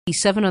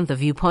7 on The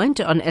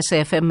Viewpoint on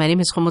SAFM. My name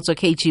is Khomotso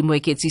KG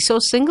Mweketsi. So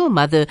single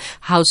mother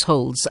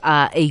households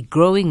are a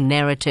growing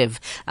narrative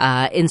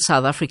in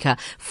South Africa.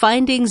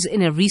 Findings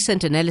in a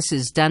recent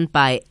analysis done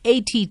by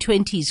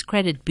 80/20's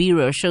Credit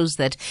Bureau shows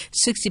that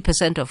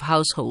 60% of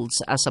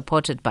households are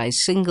supported by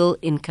single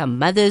income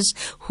mothers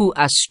who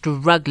are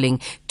struggling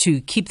to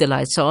keep the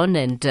lights on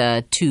and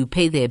to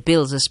pay their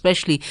bills,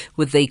 especially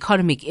with the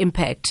economic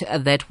impact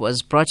that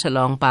was brought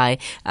along by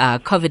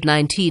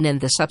COVID-19 and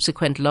the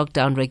subsequent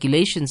lockdown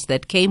regulations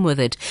that came with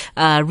it.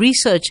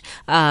 Research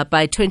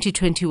by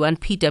 2021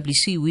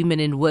 PwC Women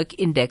in Work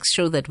Index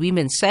show that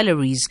women's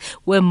salaries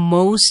were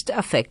most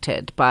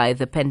affected by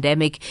the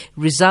pandemic,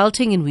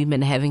 resulting in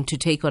women having to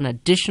take on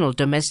additional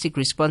domestic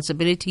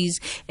responsibilities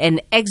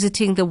and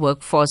exiting the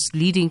workforce,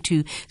 leading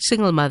to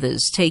single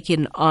mothers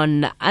taking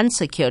on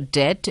unsecured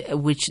debt,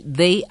 which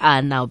they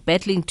are now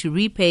battling to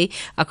repay.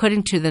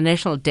 According to the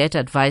National Debt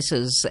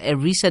Advisors, a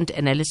recent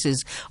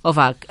analysis of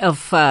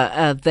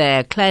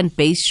their client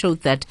base showed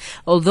that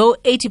although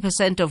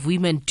 80% of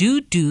women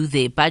do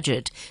their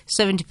budget,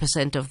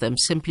 70% of them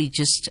simply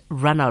just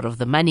run out of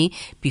the money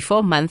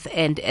before month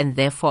end and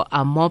therefore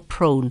are more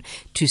prone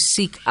to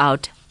seek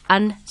out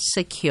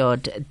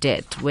unsecured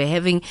debt. We're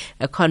having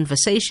a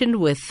conversation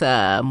with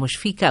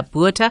Moeshfieka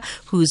Botha,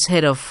 who's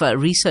head of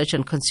research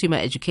and consumer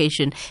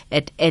education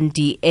at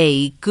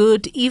NDA.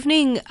 Good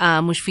evening,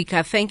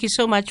 Moeshfieka. Thank you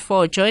so much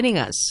for joining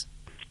us.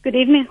 Good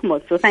evening,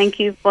 Khomotso. Thank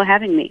you for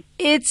having me.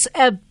 It's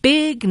a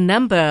big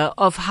number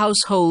of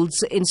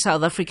households in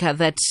South Africa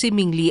that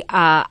seemingly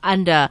are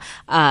under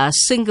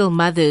single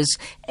mothers.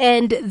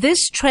 And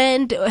this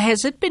trend,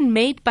 has it been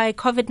made by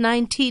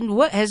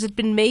COVID-19? Has it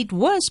been made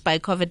worse by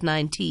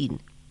COVID-19?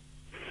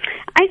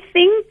 I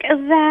think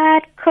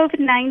that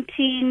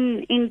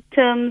COVID-19, in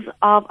terms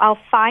of our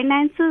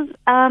finances,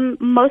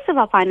 most of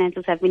our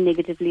finances have been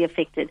negatively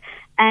affected.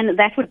 And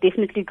that would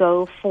definitely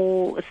go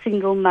for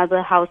single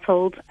mother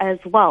households as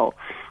well.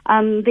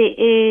 There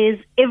is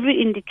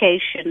every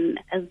indication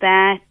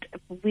that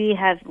we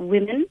have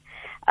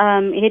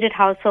women-headed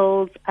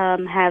households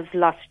have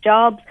lost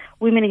jobs.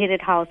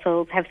 Women-headed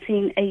households have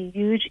seen a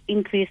huge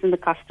increase in the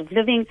cost of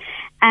living,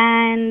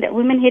 and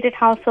women-headed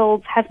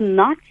households have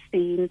not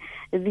seen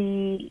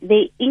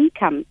their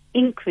income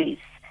increase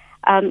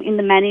in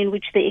the manner in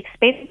which their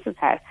expenses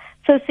have.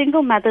 So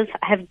single mothers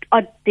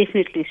are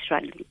definitely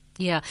struggling.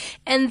 Yeah,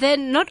 and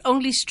then not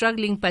only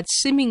struggling, but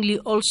seemingly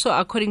also,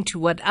 according to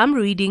what I'm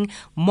reading,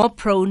 more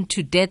prone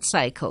to debt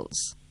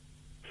cycles.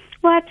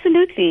 Well,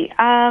 absolutely.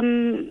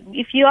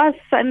 If you are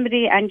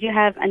somebody and you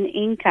have an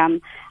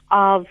income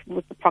of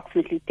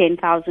approximately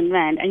 10,000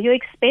 Rand and your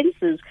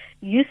expenses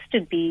used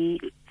to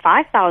be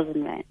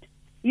 5,000 Rand,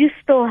 you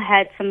still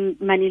had some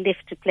money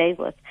left to play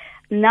with.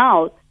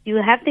 Now, you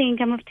have the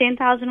income of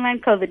 10,000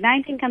 Rand,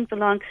 COVID-19 comes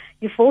along,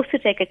 you're forced to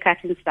take a cut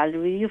in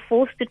salary, you're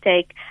forced to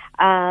take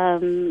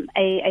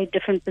a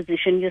different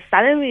position, your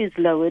salary is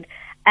lowered,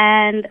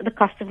 and the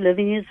cost of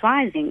living is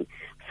rising.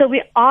 So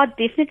we are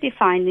definitely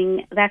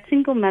finding that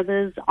single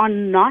mothers are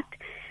not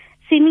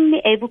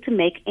seemingly able to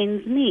make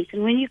ends meet.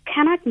 And when you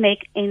cannot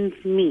make ends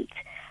meet,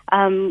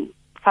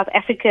 South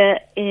Africa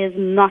is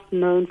not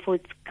known for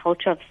its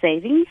culture of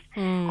savings.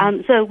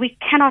 So we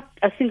cannot,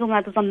 single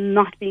mothers are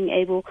not being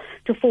able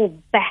to fall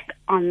back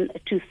on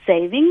to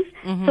savings.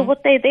 So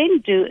what they then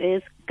do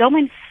is go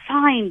and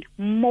find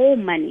more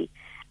money,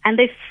 and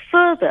they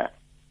further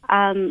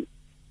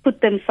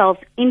put themselves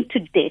into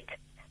debt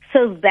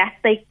so that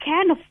they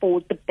can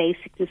afford the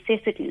basic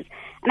necessities.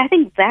 And I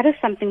think that is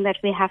something that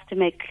we have to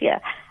make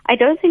clear. I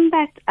don't think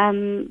that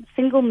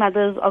single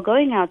mothers are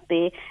going out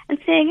there and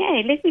saying,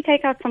 hey, let me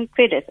take out some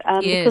credit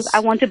because I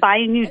want to buy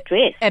a new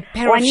dress. A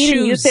pair or of I need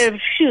shoes. a new pair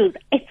of shoes.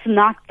 It's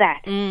not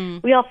that.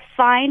 We are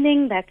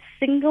finding that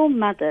single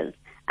mothers,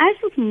 as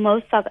with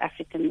most South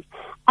Africans,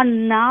 are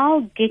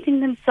now getting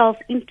themselves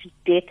into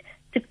debt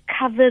to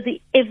cover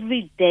the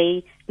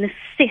everyday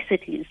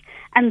necessities.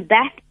 And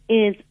that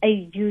is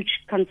a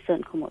huge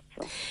concern,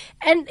 Khomotso.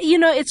 And,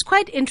 it's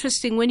quite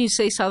interesting when you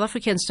say South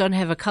Africans don't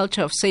have a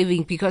culture of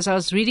saving, because I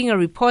was reading a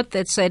report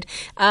that said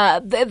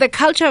the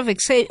culture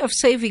of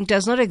saving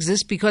does not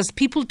exist because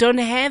people don't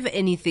have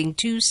anything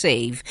to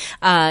save.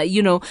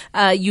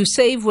 You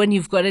save when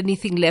you've got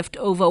anything left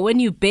over. When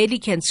you barely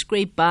can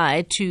scrape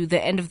by to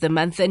the end of the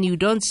month, then you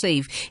don't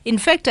save. In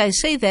fact, I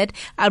say that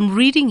I'm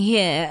reading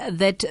here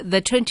that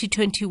the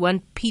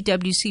 2021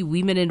 PwC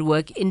Women in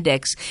Work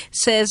Index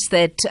says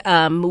that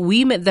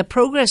the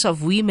progress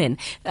of women,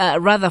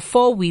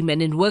 for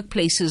women in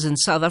workplaces in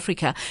South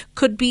Africa,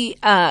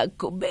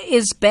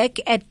 is back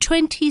at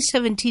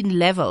 2017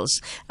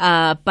 levels.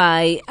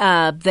 By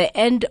the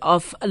end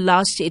of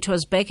last year, it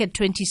was back at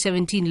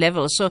 2017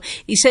 levels. So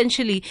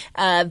essentially,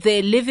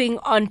 they're living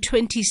on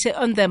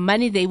the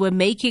money they were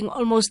making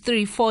almost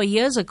 3-4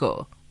 years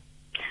ago.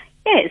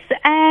 Yes,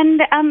 and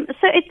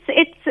so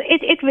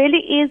it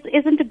really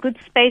isn't a good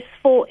space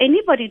for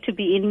anybody to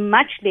be in,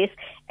 much less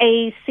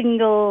a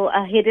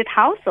single-headed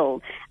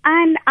household.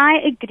 And I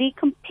agree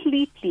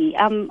completely.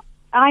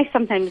 I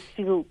sometimes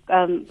feel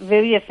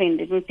very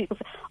offended when people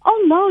say,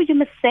 "Oh no, you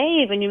must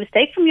save and you must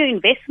take from your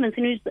investments."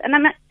 And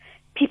I'm like,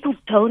 people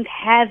don't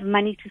have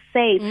money to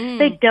save.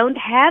 They don't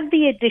have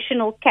the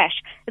additional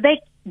cash. They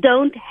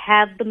don't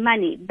have the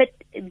money. But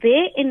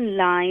therein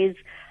lies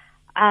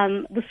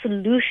the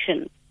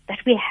solution, that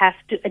we have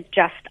to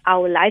adjust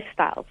our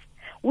lifestyles.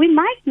 We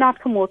might not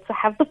come out to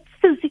have the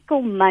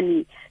physical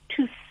money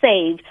to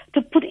save,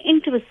 to put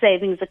into a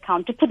savings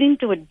account, to put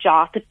into a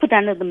jar, to put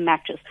under the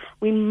mattress.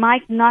 We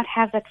might not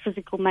have that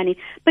physical money,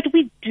 but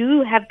we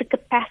do have the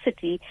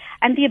capacity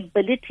and the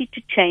ability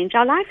to change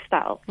our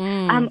lifestyle.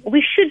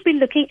 We should be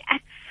looking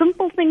at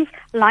simple things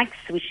like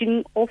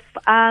switching off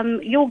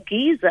your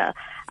geyser,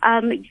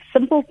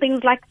 simple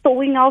things like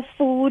thawing our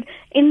food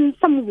in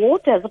some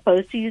water as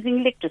opposed to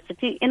using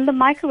electricity in the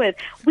microwave.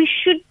 We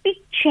should be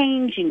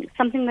changing.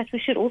 Something that we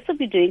should also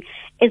be doing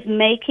is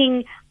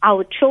making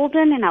our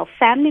children and our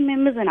family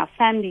members and our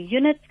family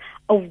units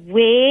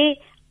aware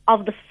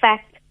of the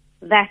fact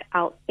that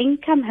our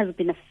income has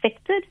been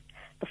affected,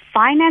 the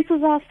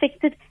finances are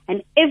affected,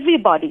 and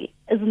everybody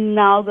is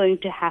now going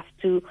to have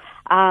to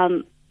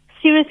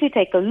seriously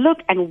take a look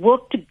and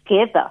work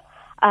together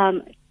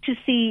to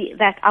see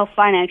that our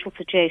financial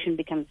situation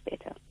becomes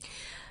better.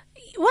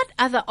 What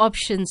other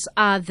options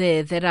are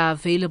there that are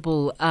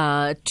available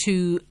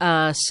to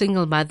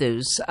single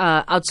mothers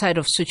outside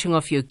of switching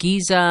off your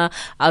geyser,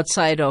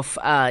 outside of,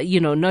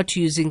 not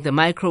using the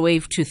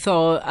microwave to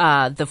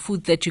thaw the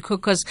food that you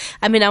cook? Because,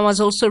 I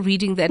was also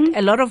reading that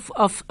a lot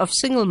of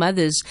single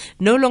mothers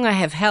no longer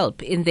have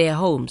help in their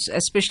homes,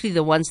 especially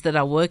the ones that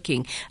are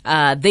working.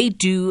 They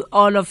do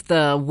all of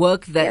the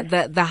work,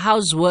 the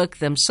housework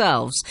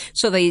themselves.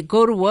 So they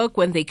go to work.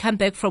 When they come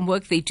back from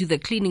work, they do the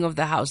cleaning of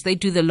the house. They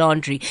do the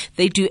laundry.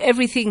 They do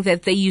everything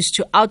that they used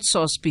to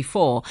outsource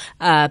before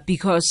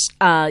because,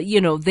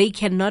 they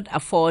cannot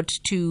afford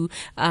to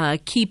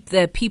keep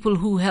the people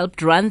who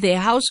helped run their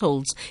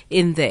households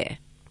in there.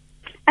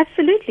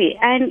 Absolutely.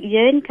 And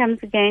herein comes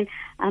again,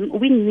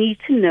 we need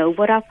to know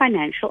what our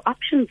financial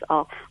options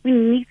are. We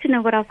need to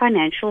know what our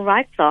financial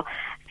rights are.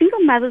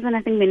 Single mothers, and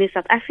I think many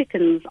South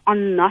Africans, are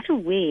not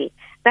aware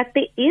that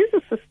there is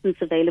assistance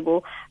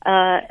available,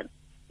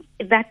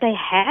 that they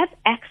have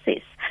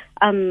access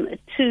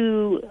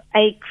to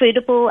a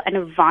credible and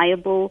a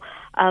viable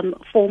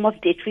form of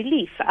debt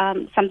relief,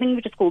 something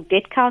which is called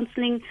debt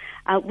counseling,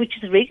 which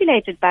is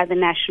regulated by the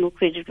National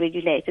Credit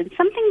Regulator. And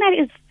something that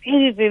is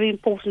very, very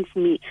important for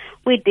me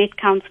where debt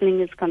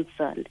counseling is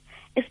concerned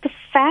is the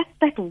fact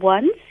that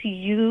once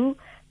you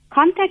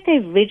contact a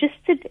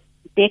registered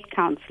debt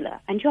counselor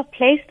and you're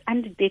placed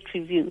under debt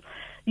review,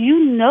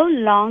 you no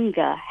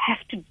longer have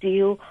to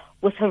deal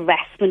with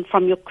harassment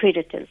from your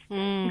creditors.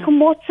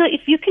 So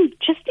if you can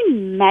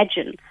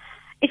imagine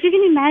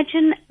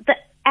the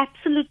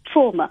absolute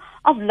trauma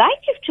of, like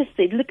you've just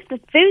said, look at the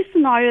very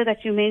scenario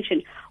that you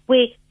mentioned,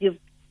 where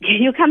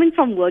you're coming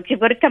from work,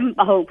 you've got to come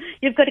home,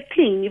 you've got to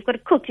clean, you've got to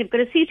cook, you've got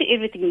to see to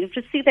everything, you've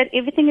got to see that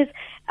everything is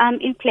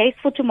in place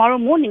for tomorrow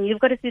morning, you've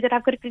got to see that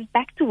I've got to get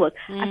back to work,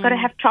 I've got to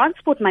have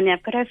transport money,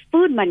 I've got to have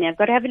food money, I've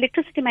got to have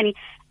electricity money,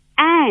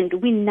 and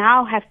we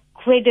now have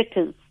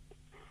creditors.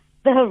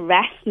 The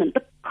harassment,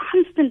 the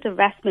constant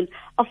harassment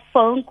of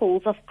phone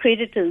calls of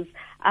creditors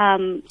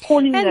calling you at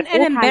all times of the day.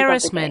 And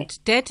embarrassment.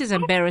 Debt is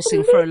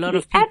embarrassing for a lot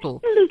of people.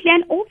 Absolutely.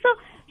 And also,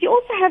 you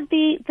also have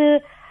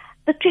the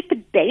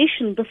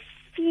trepidation, the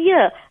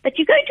fear that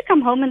you're going to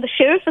come home and the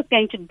sheriff is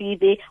going to be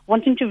there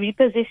wanting to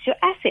repossess your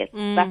assets.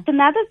 That's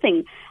another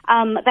thing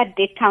that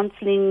debt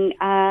counseling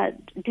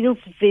deals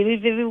very,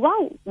 very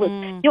well with.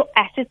 Your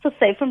assets are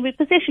safe from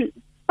repossession.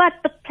 But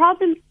the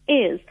problem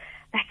is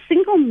that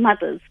single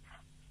mothers,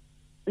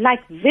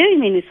 like very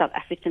many South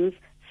Africans,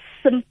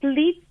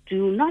 simply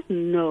do not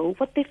know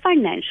what their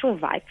financial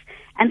rights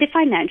and their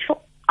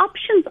financial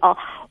options are.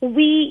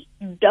 We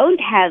don't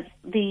have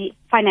the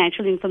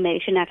financial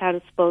information at our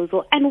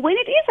disposal, and when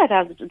it is at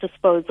our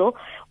disposal,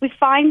 we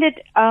find it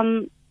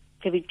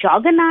very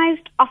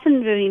jargonized,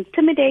 often very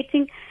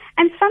intimidating,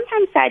 and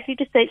sometimes, sadly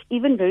to say,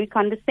 even very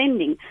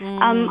condescending.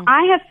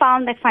 I have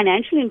found that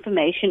financial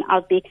information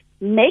out there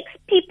makes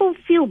people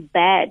feel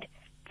bad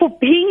for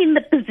being in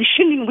the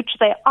position in which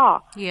they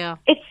are. Yeah.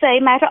 It's a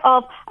matter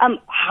of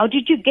how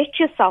did you get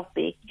yourself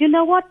there? You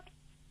know what?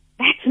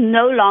 That's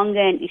no longer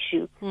an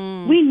issue.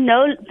 We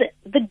know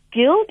the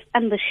guilt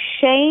and the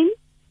shame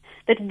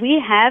that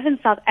we have in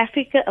South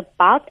Africa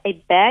about a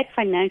bad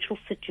financial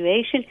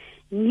situation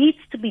needs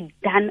to be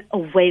done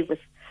away with.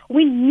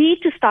 We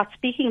need to start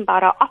speaking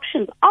about our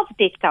options of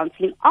debt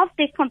counseling, of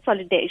debt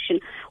consolidation.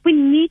 We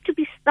need to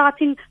be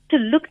starting to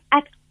look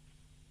at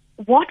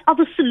what are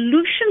the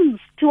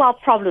solutions to our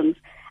problems,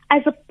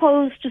 as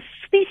opposed to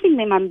sweeping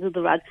them under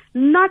the rug,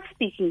 not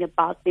speaking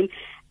about them,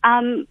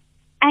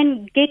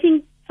 and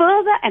getting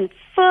further and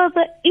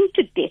further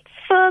into debt,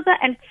 further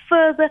and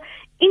further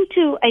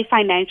into a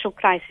financial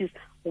crisis.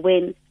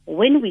 When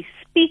we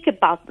speak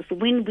about this,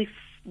 when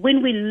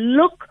we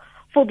look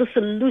for the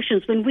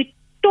solutions, when we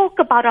talk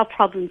about our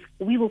problems,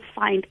 we will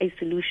find a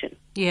solution.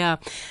 Yeah.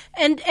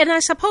 And I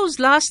suppose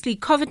lastly,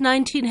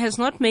 COVID-19 has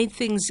not made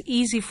things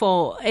easy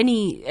for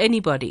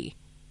anybody.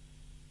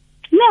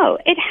 No,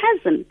 it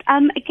hasn't.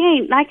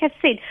 Again, like I've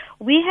said,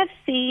 we have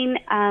seen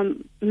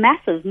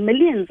massive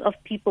millions of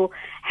people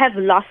have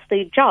lost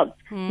their jobs.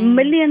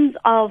 Millions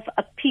of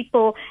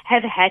people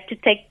have had to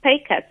take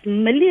pay cuts.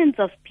 Millions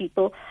of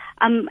people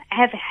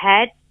have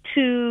had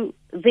to,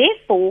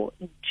 therefore,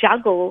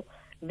 juggle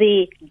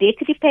their debt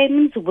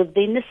repayments with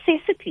their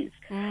necessities.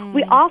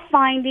 We are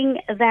finding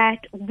that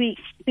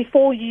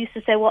before you used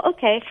to say, well,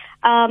 okay,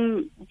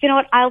 you know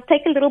what, I'll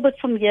take a little bit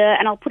from here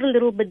and I'll put a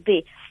little bit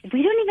there.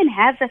 We don't even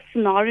have that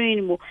scenario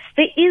anymore.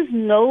 There is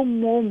no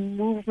more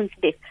movement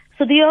left.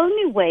 So the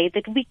only way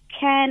that we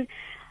can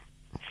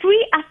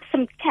free up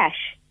some cash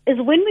is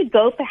when we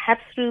go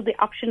perhaps through the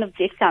option of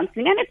debt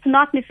counseling, and it's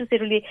not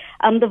necessarily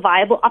the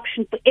viable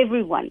option for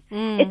everyone.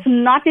 It's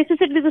not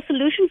necessarily the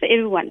solution for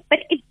everyone, but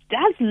it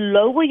does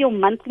lower your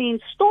monthly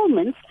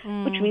installments,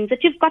 which means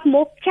that you've got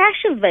more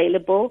cash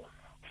available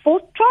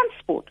for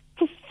transport,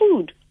 for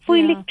food, for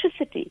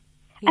electricity.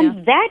 Yeah.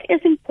 And that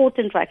is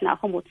important right now,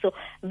 Homotso.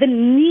 The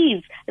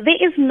needs, there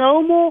is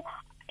no more,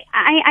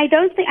 I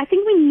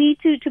think we need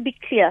to be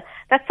clear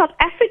that South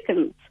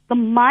Africans, the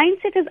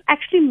mindset has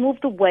actually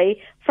moved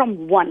away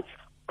from wants.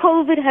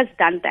 COVID has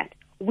done that.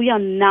 We are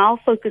now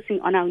focusing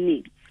on our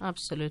needs.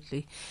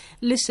 Absolutely.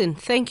 Listen,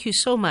 thank you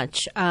so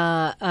much,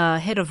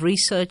 Head of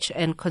Research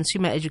and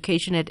Consumer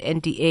Education at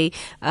NDA,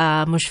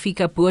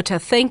 Moeshfieka Botha.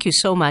 Thank you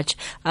so much,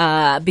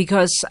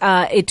 because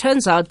it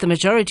turns out the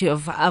majority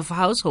of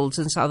households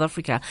in South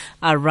Africa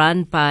are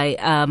run by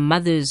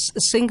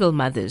single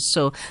mothers.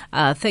 So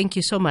thank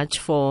you so much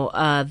for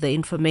the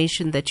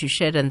information that you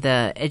shared and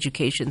the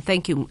education.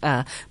 Thank you,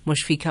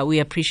 Moeshfieka. We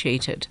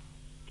appreciate it.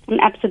 An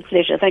absolute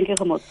pleasure. Thank you,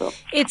 Homotso.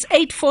 It's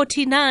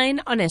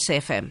 8:49 on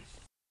SAFM.